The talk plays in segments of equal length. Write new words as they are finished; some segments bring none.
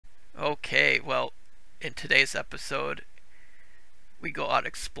Okay, well, in today's episode, we go out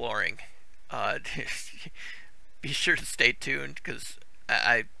exploring. Uh, be sure to stay tuned because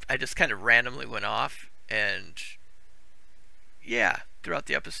I just kind of randomly went off, and yeah, throughout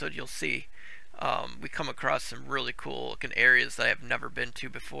the episode you'll see we come across some really cool looking areas that I've never been to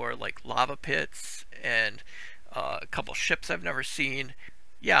before, like lava pits and a couple ships I've never seen.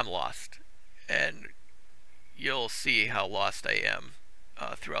 Yeah, I'm lost, and you'll see how lost I am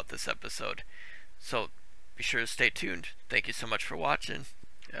throughout this episode. So be sure to stay tuned. Thank you so much for watching.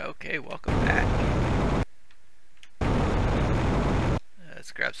 Okay, welcome back.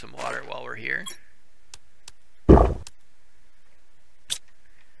 Let's grab some water while we're here.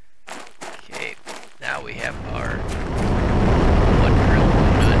 Okay, now we have our one drill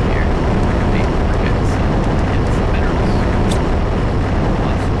going on here. Maybe we're getting some minerals.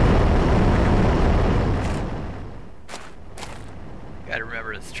 Awesome. Gotta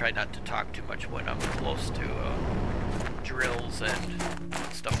remember to try not to talk too much when I'm close to drills and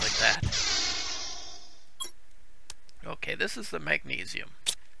stuff like that. Okay, this is the magnesium.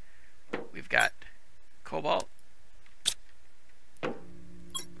 We've got cobalt.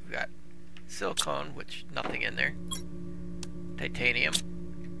 We've got silicone, which nothing in there. Titanium.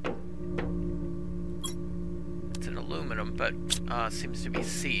 It's an aluminum, but seems to be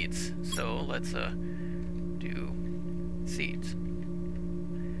seeds. So let's do seeds.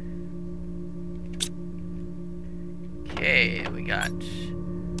 Okay, we got.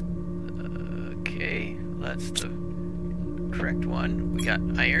 Okay, that's the correct one. We got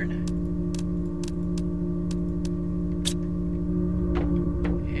iron.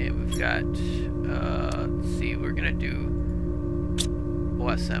 And we've got, let's see, we're gonna do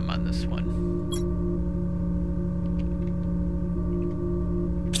OSM on this one.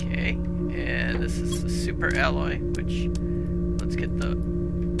 Okay, and this is the super alloy, which, let's get the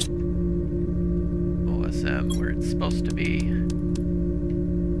OSM where it's supposed to be.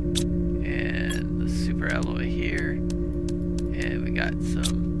 And the super alloy here. And we got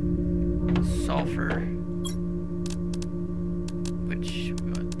some sulfur, which we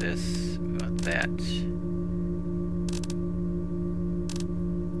want this, we want that,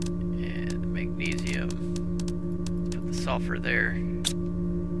 and the magnesium, put the sulfur there.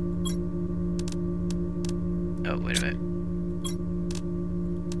 Oh, wait a minute.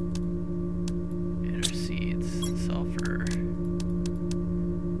 And our seeds, sulfur.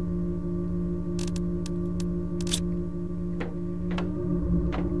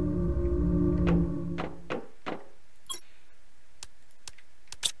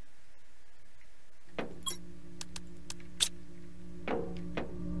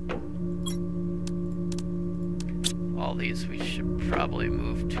 All these we should probably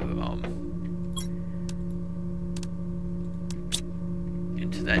move to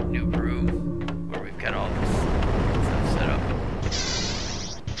into that new room where we've got all this stuff set up.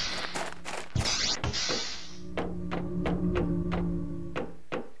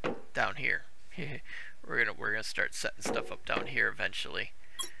 Down here. we're gonna start setting stuff up down here eventually.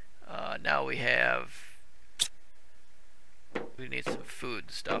 Now we need some food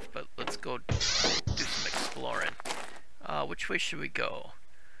and stuff, but let's go do some exploring. Which way should we go?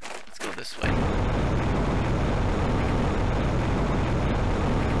 Let's go this way.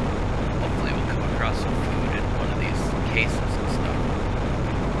 Hopefully we'll come across some food in one of these cases and stuff.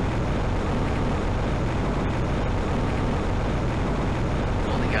 I've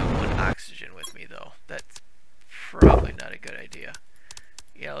only got one oxygen with me though. That's probably not a good idea.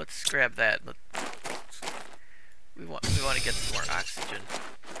 Yeah, let's grab that. We want to get some more oxygen.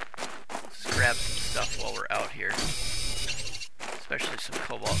 Let's just grab some stuff while we're out here. Especially some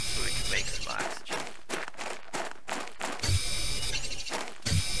cobalt so we can make some oxygen.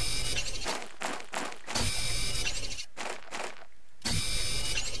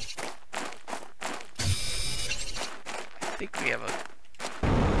 I think we have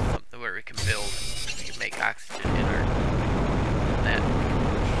something where we can build. We can make oxygen in that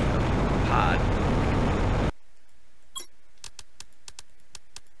pod.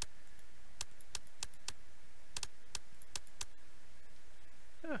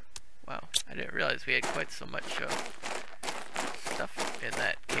 Wow, I didn't realize we had quite so much stuff in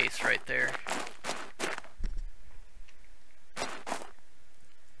that case right there.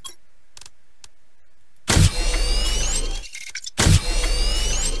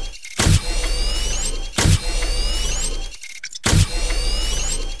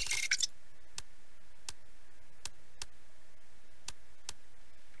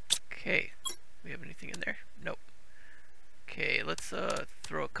 Okay, we have anything in there? Nope. Okay, let's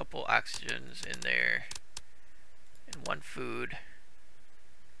throw a couple oxygens in there and one food.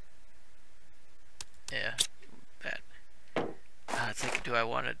 do I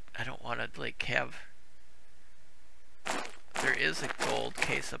want to? I don't want to like have. There is a gold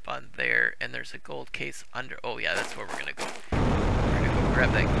case up on there, and there's a gold case under. Oh yeah, that's where we're gonna go. We're gonna go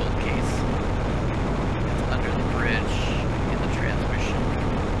grab that gold case. It's under the bridge in the transition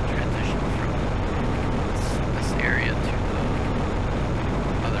from this area to the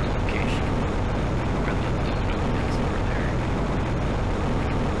other location where the aluminum is over there.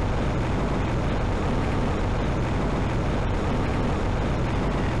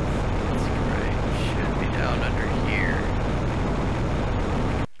 It's right. Should be down under here.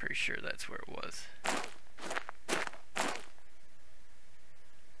 Pretty sure that's where it was.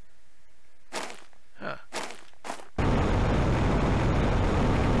 Huh.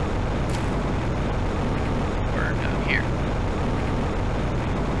 Or down here.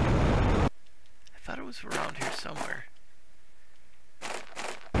 I thought it was around here somewhere.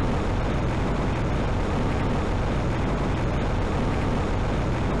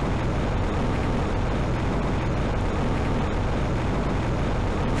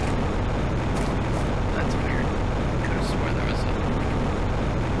 That's weird. I could have swore there was a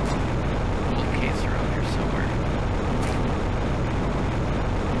gold case around here somewhere.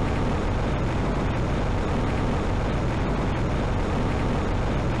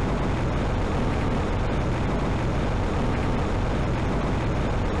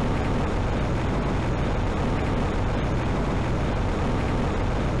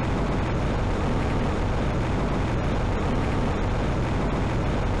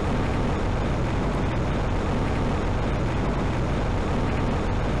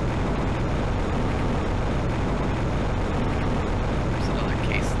 There's another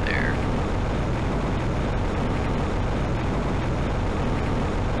case there.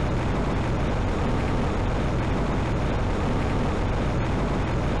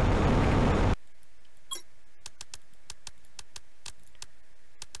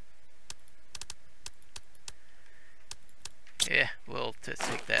 Yeah, we'll just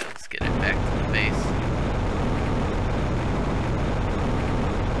take that. Let's get it back to the base.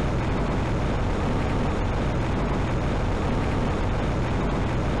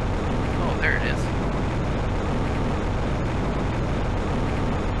 Oh, there it is.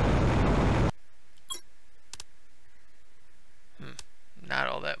 Not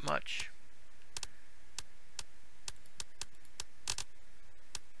all that much.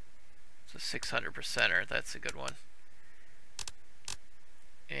 It's a 600%er. That's a good one.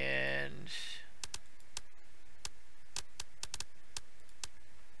 And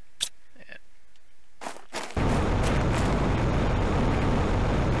yeah.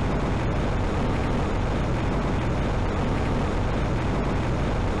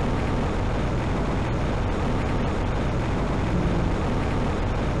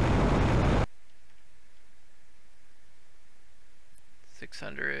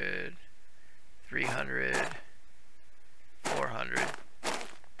 600, 300, 400.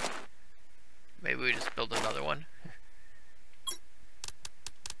 Maybe we just build another one.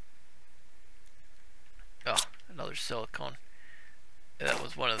 Oh, another silicone. That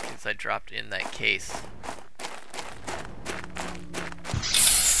was one of the things I dropped in that case.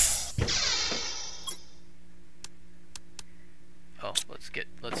 Oh,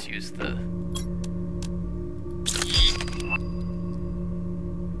 let's use the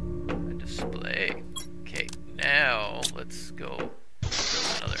display. Okay, now let's go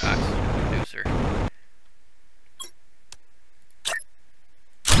build another oxygen producer.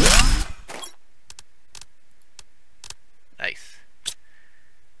 Nice.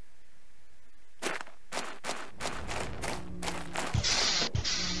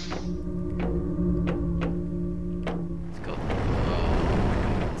 Let's go.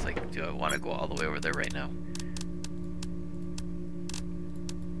 Oh, it's like, do I want to go all the way over there right now?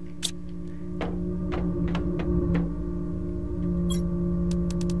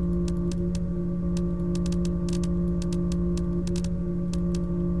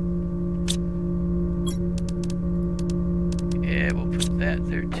 Yeah, we'll put that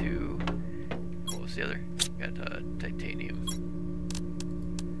there too. What was the other? Got titanium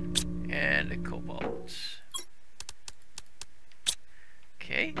and a cobalt.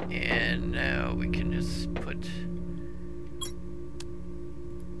 Okay, and now we can just put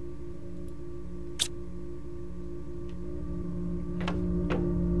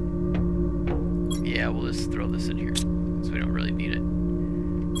yeah, we'll just throw this in here because we don't really need it.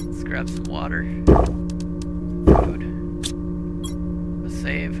 Let's grab some water, food, a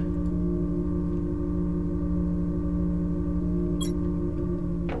save.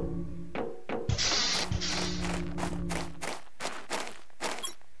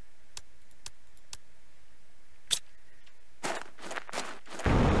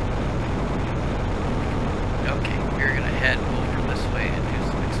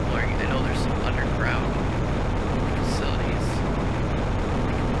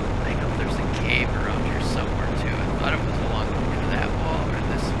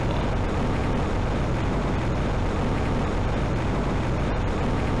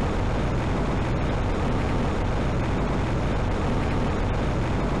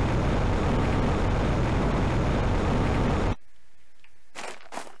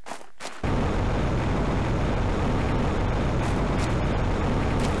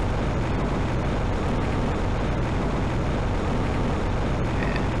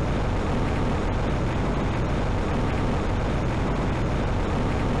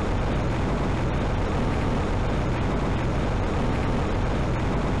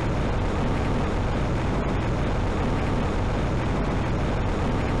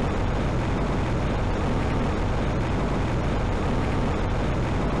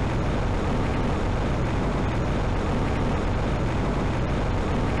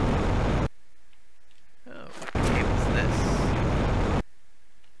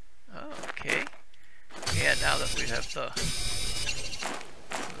 now that we have the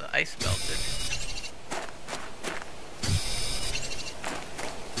ice melted.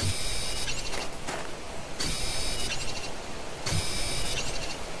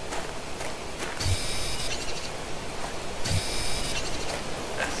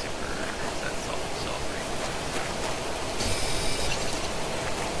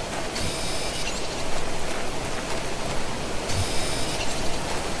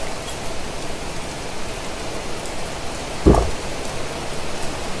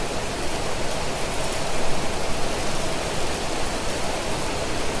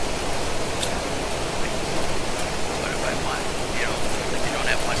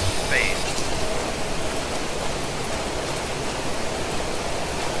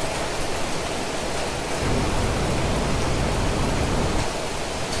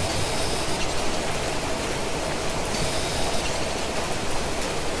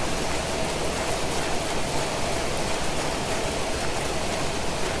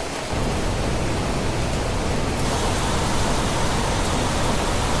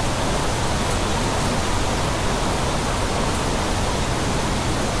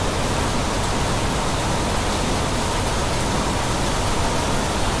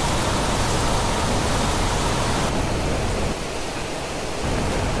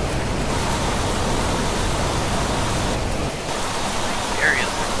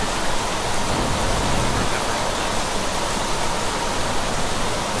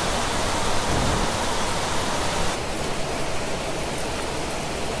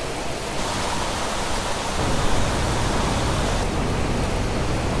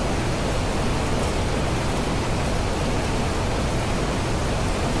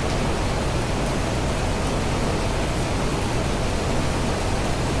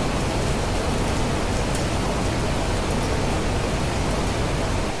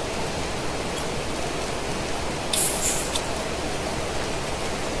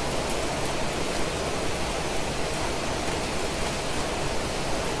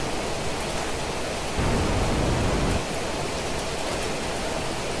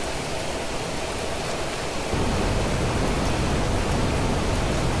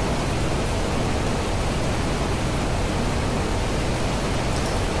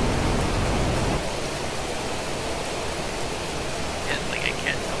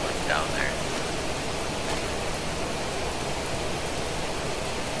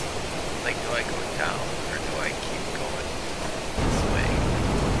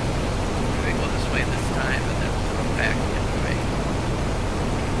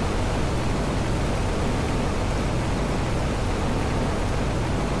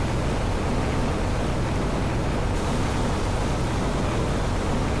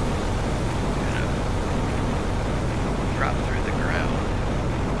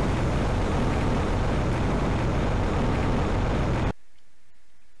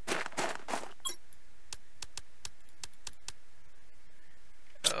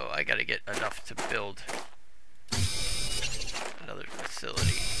 I gotta get enough to build another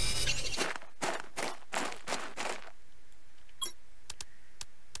facility.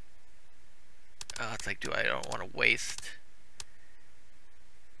 It's like, I don't want to waste.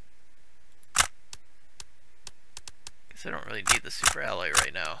 Guess I don't really need the super alloy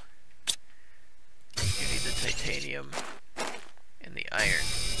right now. You need the titanium and the iron,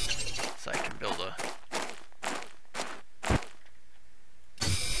 so I can build a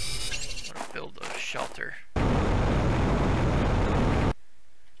shelter.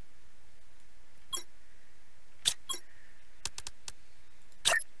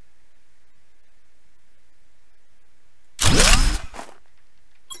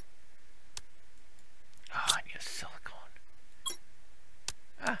 I need a silicone.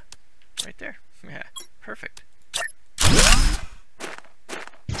 Right there. Yeah, perfect.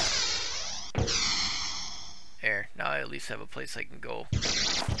 There, now I at least have a place I can go.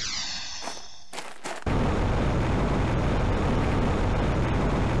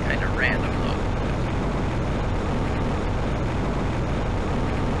 Kind of random though.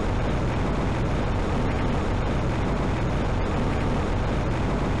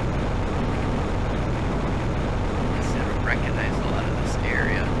 I don't recognize a lot of this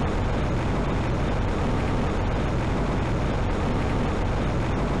area.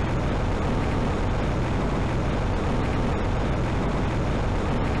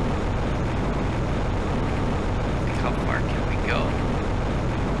 Like, how far can we go?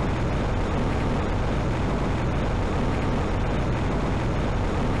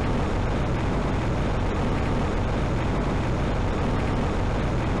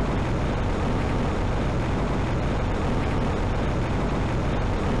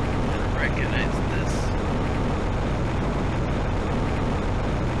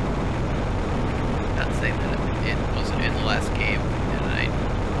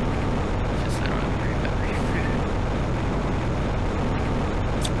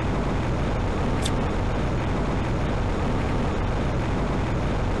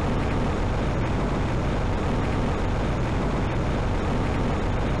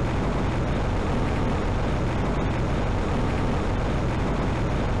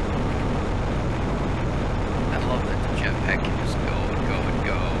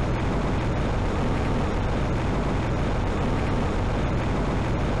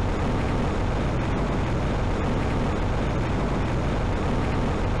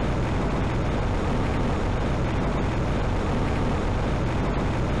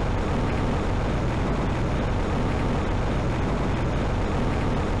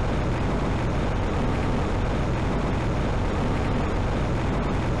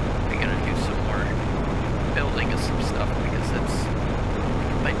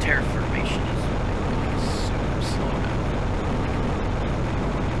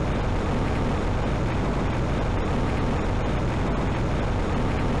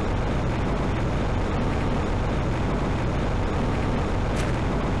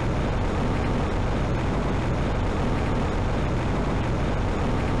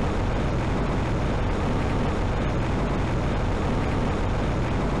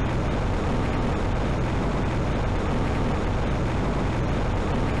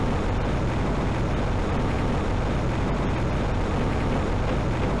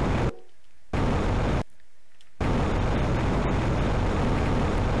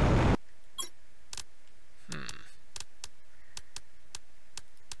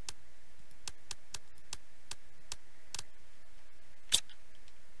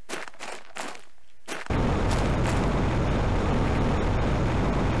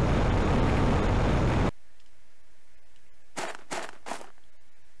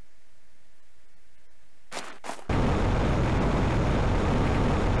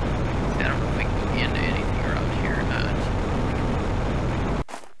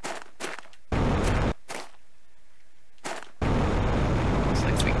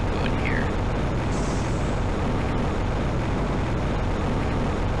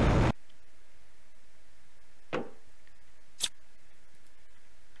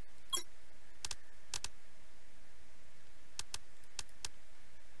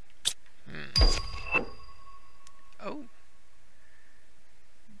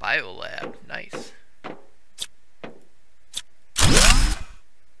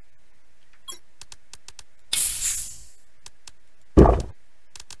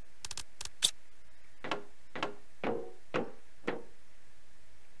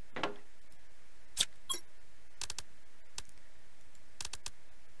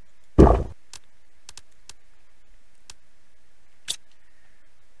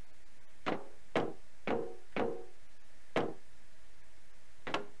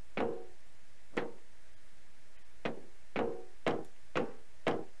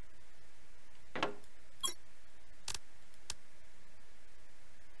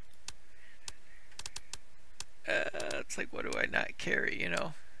 It's like, what do I not carry, you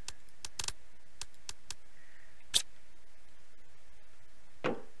know?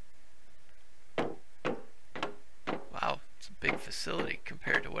 Wow, it's a big facility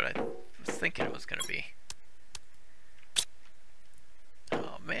compared to what I was thinking it was going to be.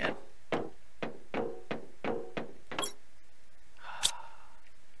 Oh man.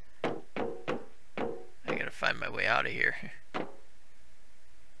 I gotta find my way out of here.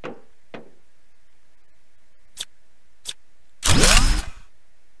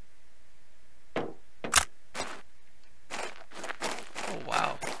 Oh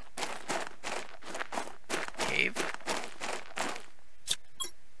wow. Cave.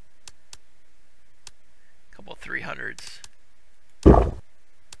 Couple 300s.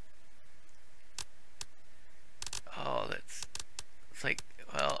 Oh, it's like,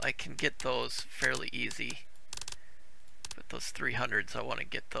 well, I can get those fairly easy, but those 300s, I want to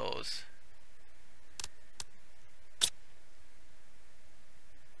get those.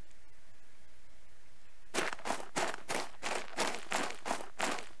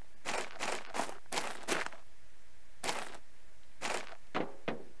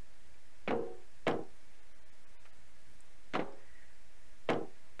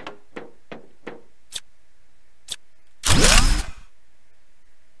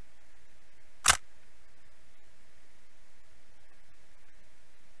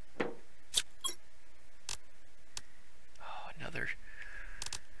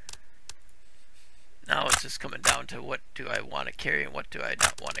 Now it's just coming down to what do I want to carry and what do I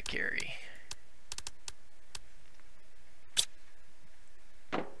not want to carry.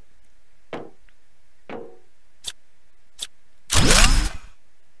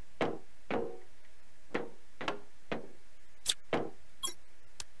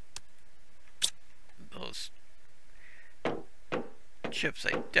 Those chips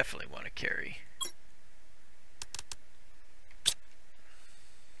I definitely want to carry.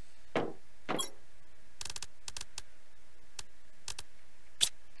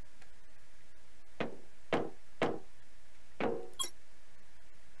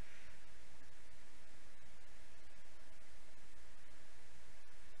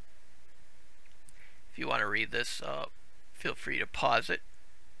 If you want to read this, feel free to pause it,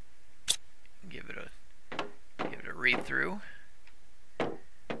 give it a read through. I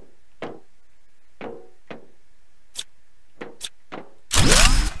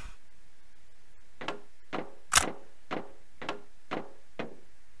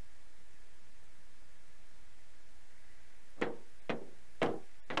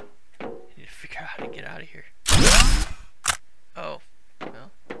need to figure out how to get out of here. Oh,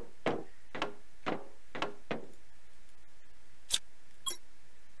 well.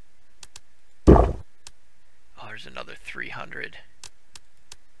 There's another 300.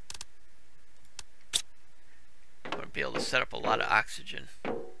 I'm going to be able to set up a lot of oxygen.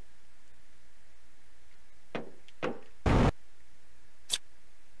 Got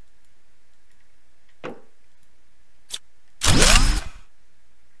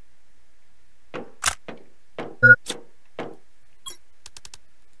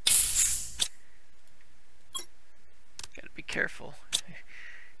to be careful.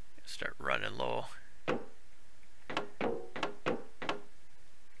 Start running low.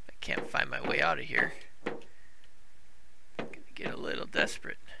 Can't find my way out of here. I'm gonna get a little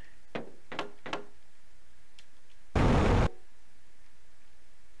desperate.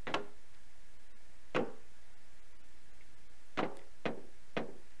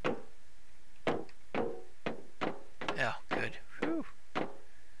 Yeah, good. Whew.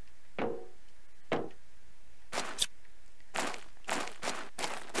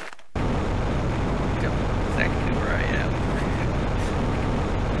 Don't know exactly where I am.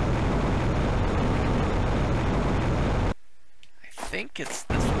 I think it's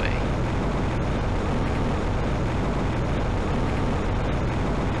this way.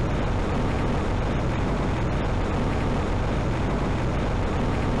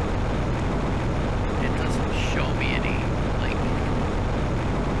 It doesn't show me any like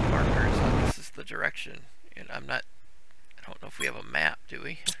markers on this is the direction, and I don't know if we have a map, do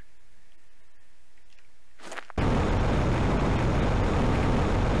we?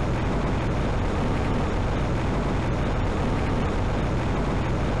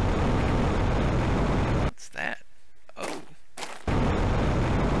 That? Oh.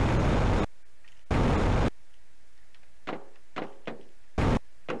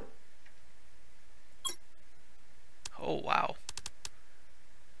 Oh wow.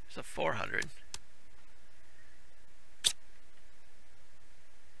 There's a 400.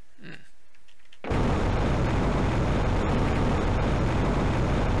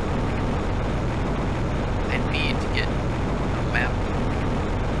 I need to get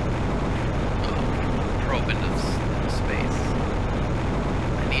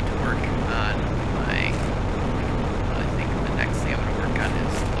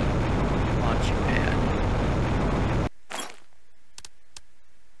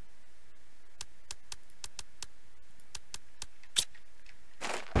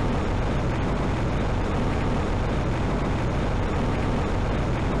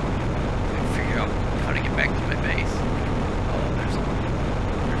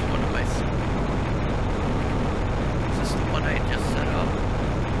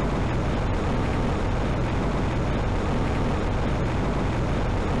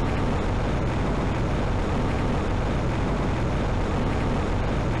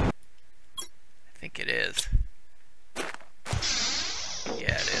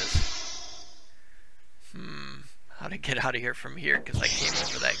get out of here from here because I came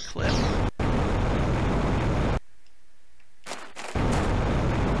over that cliff.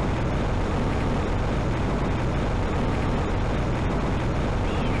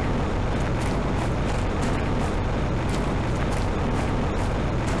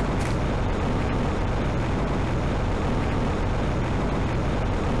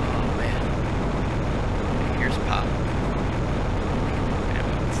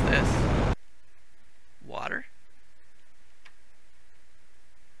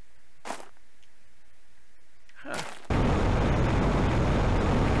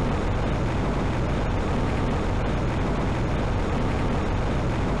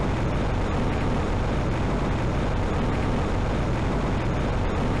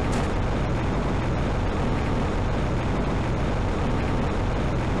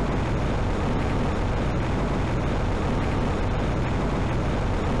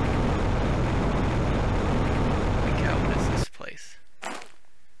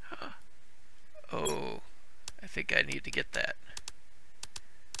 I think I need to get that.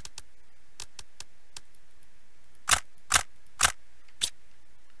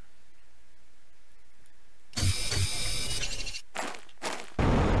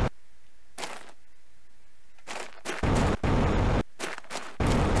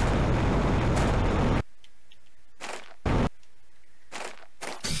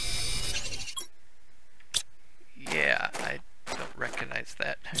 Yeah, I don't recognize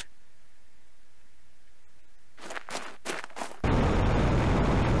that.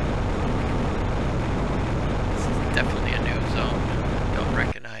 Definitely a new zone I don't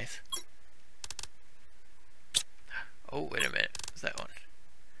recognize. Oh, wait a minute. Is that one?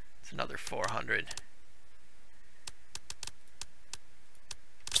 It's another 400.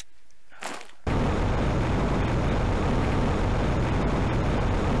 I'm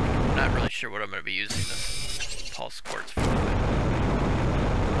not really sure what I'm going to be using this pulse quartz for.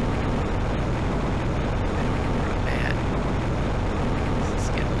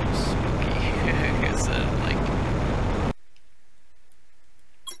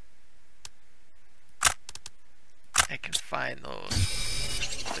 Find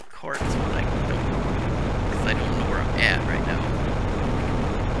those the quartz when I don't, because I don't know where I'm at right now.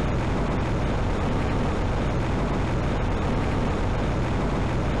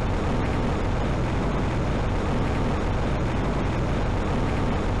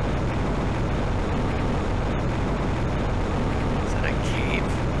 Is that a cave?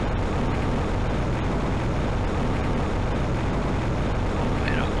 Oh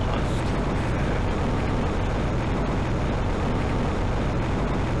man, I'm lost.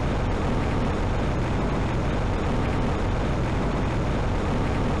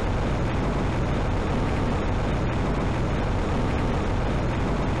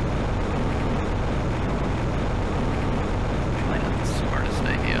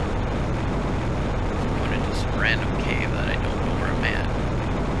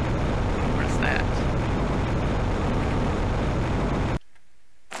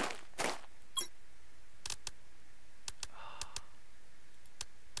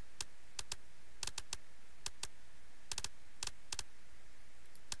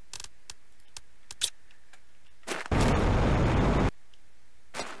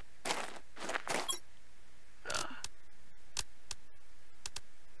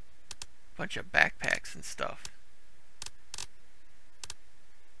 Bunch of backpacks and stuff.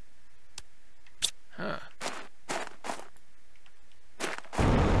 Huh.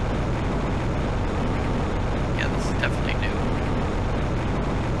 Yeah, this is definitely new.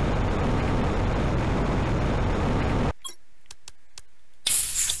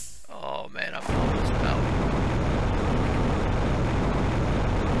 Oh man, I'm almost out.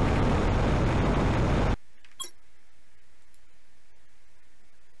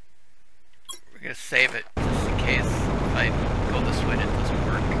 We're gonna save it just in case if I go this way and it doesn't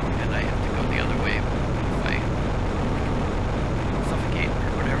work and I have to go the other way if I suffocate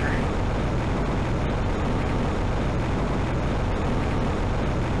or whatever.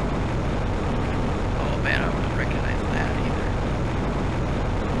 Oh man, I don't recognize that either.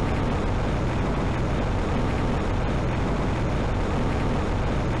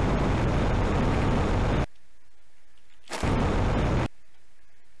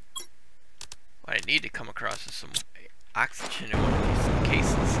 What I need to come across is some oxygen in one of these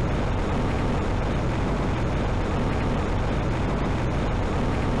cases.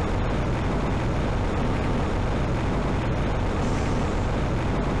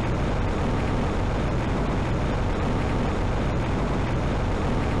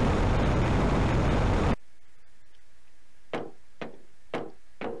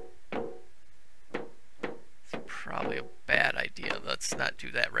 probably a bad idea. Let's not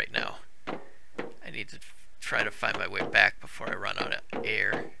do that right now. I need to try to find my way back before I run out of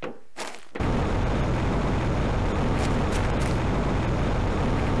air.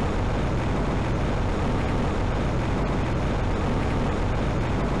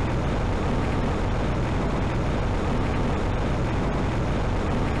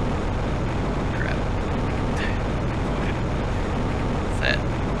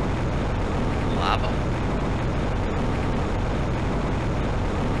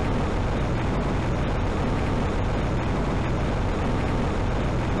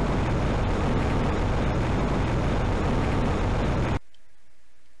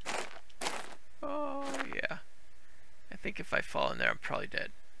 If I fall in there, I'm probably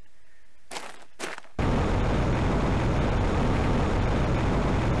dead.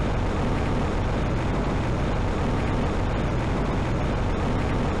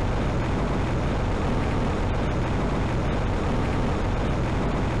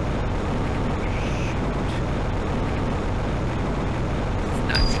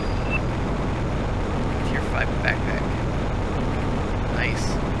 Tier 5 backpack. Nice.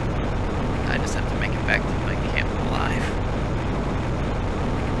 I just have to make it back to my camp alive.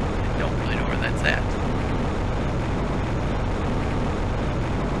 Don't really know where that's at.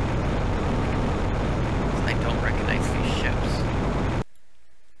 I don't recognize these ships.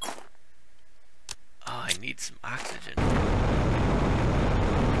 Oh, I need some oxygen.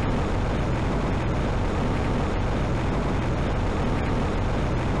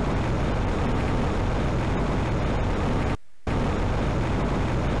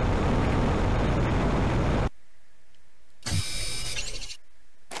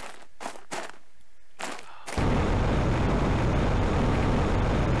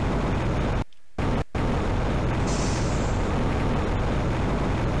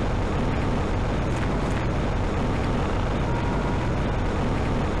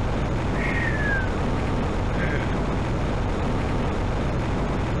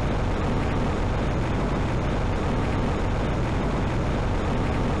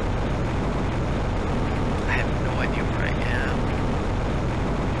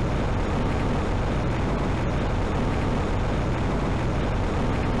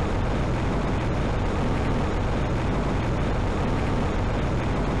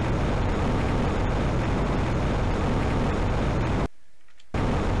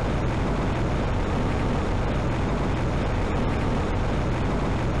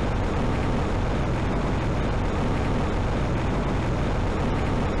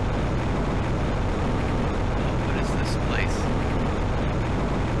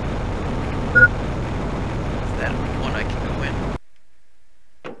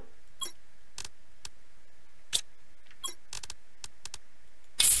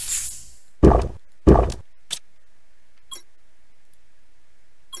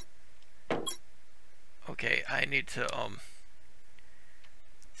 Okay, I need to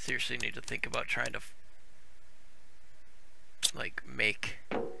seriously need to think about trying to like make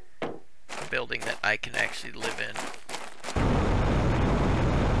a building that I can actually live in.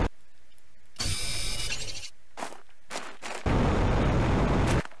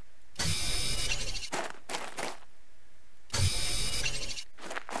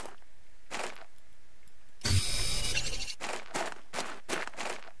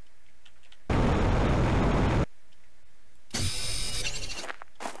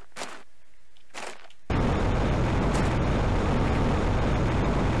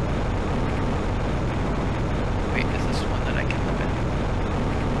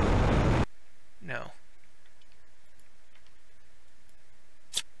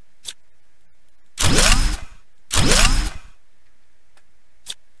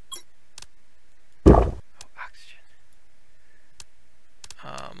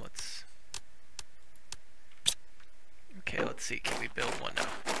 Let's see, can we build one now?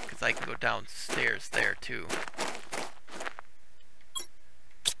 Because I can go downstairs there too.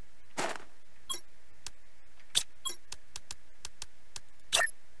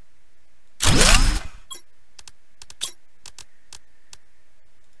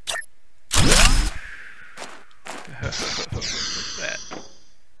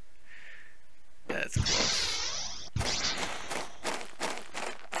 That's close.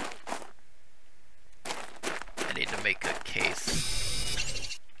 I need to make a case.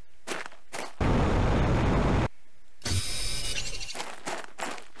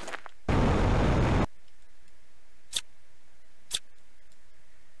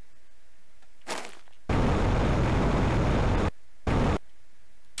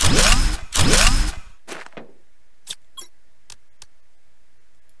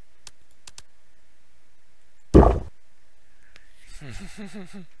 Okay,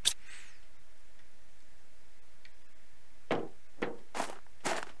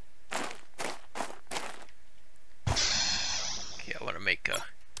 I want to make a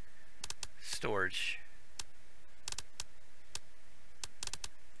storage.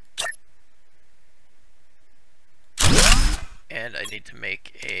 And I need to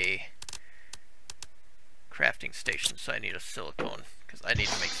make a crafting station, so I need a silicone because I need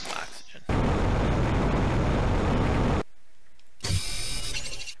to make some oxygen.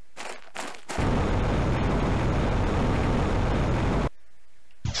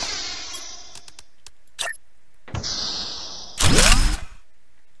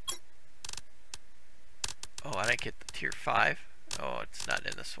 Oh, I didn't get the tier 5. Oh, it's not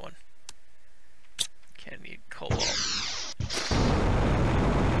in this one. Can't need cobalt.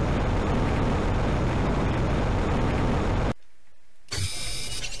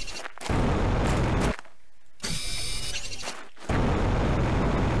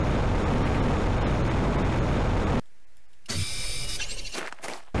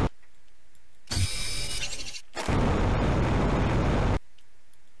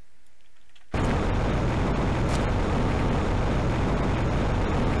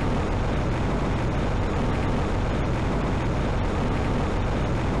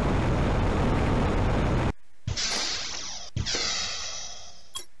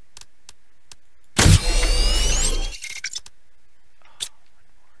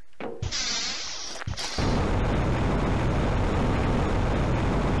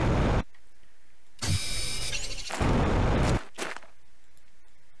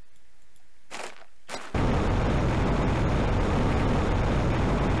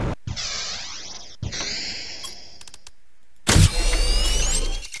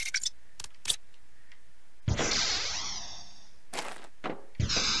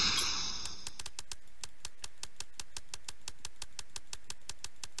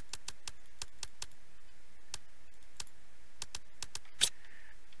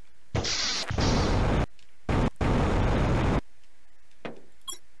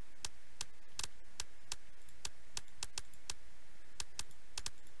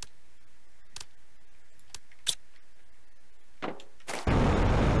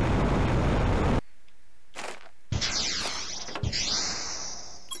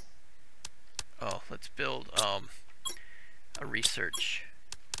 Let's build a research.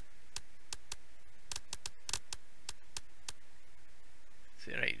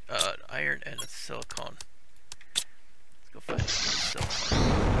 See, I need iron and a silicone. Let's go find some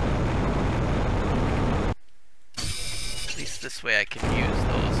silicone. At least this way I can use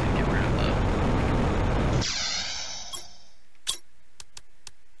those and get rid of the...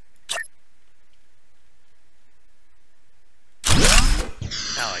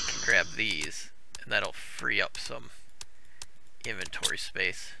 Now I can grab these. And that'll free up some inventory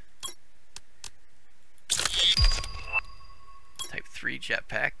space. Type 3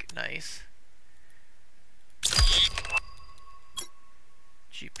 jetpack, nice.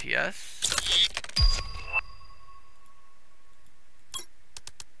 GPS.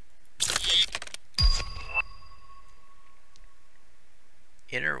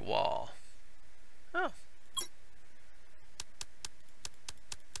 Inner wall. Oh.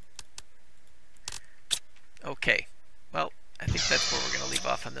 Okay, well, I think that's where we're going to leave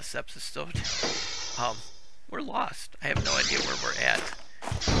off on this episode. We're lost. I have no idea where we're at.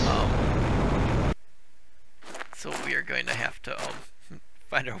 So we are going to have to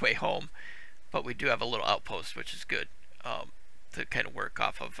find our way home. But we do have a little outpost, which is good to kind of work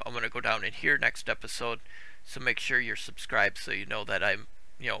off of. I'm going to go down in here next episode, so make sure you're subscribed so you know that I'm,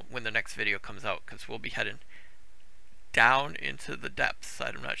 when the next video comes out, because we'll be heading down into the depths.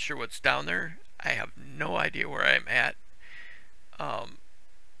 I'm not sure what's down there. I have no idea where I'm at.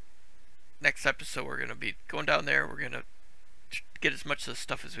 Next episode we're going to be going down there. We're going to get as much of the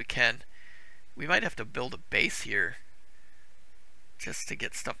stuff as we can. We might have to build a base here just to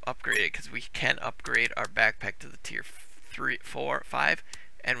get stuff upgraded, because we can upgrade our backpack to the tier 3, 4, 5,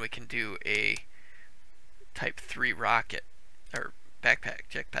 and we can do a type 3 rocket or backpack,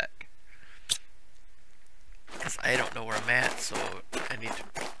 jetpack. Because I don't know where I'm at, so I need to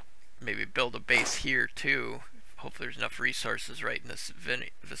maybe build a base here too. Hopefully there's enough resources right in this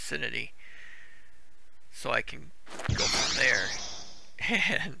vicinity so I can go from there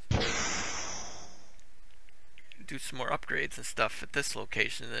and do some more upgrades and stuff at this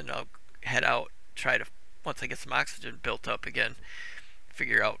location. And then I'll head out, try to, once I get some oxygen built up again,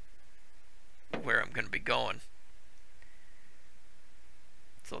 figure out where I'm going to be going.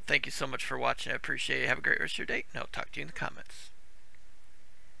 So thank you so much for watching. I appreciate it. Have a great rest of your day, and I'll talk to you in the comments.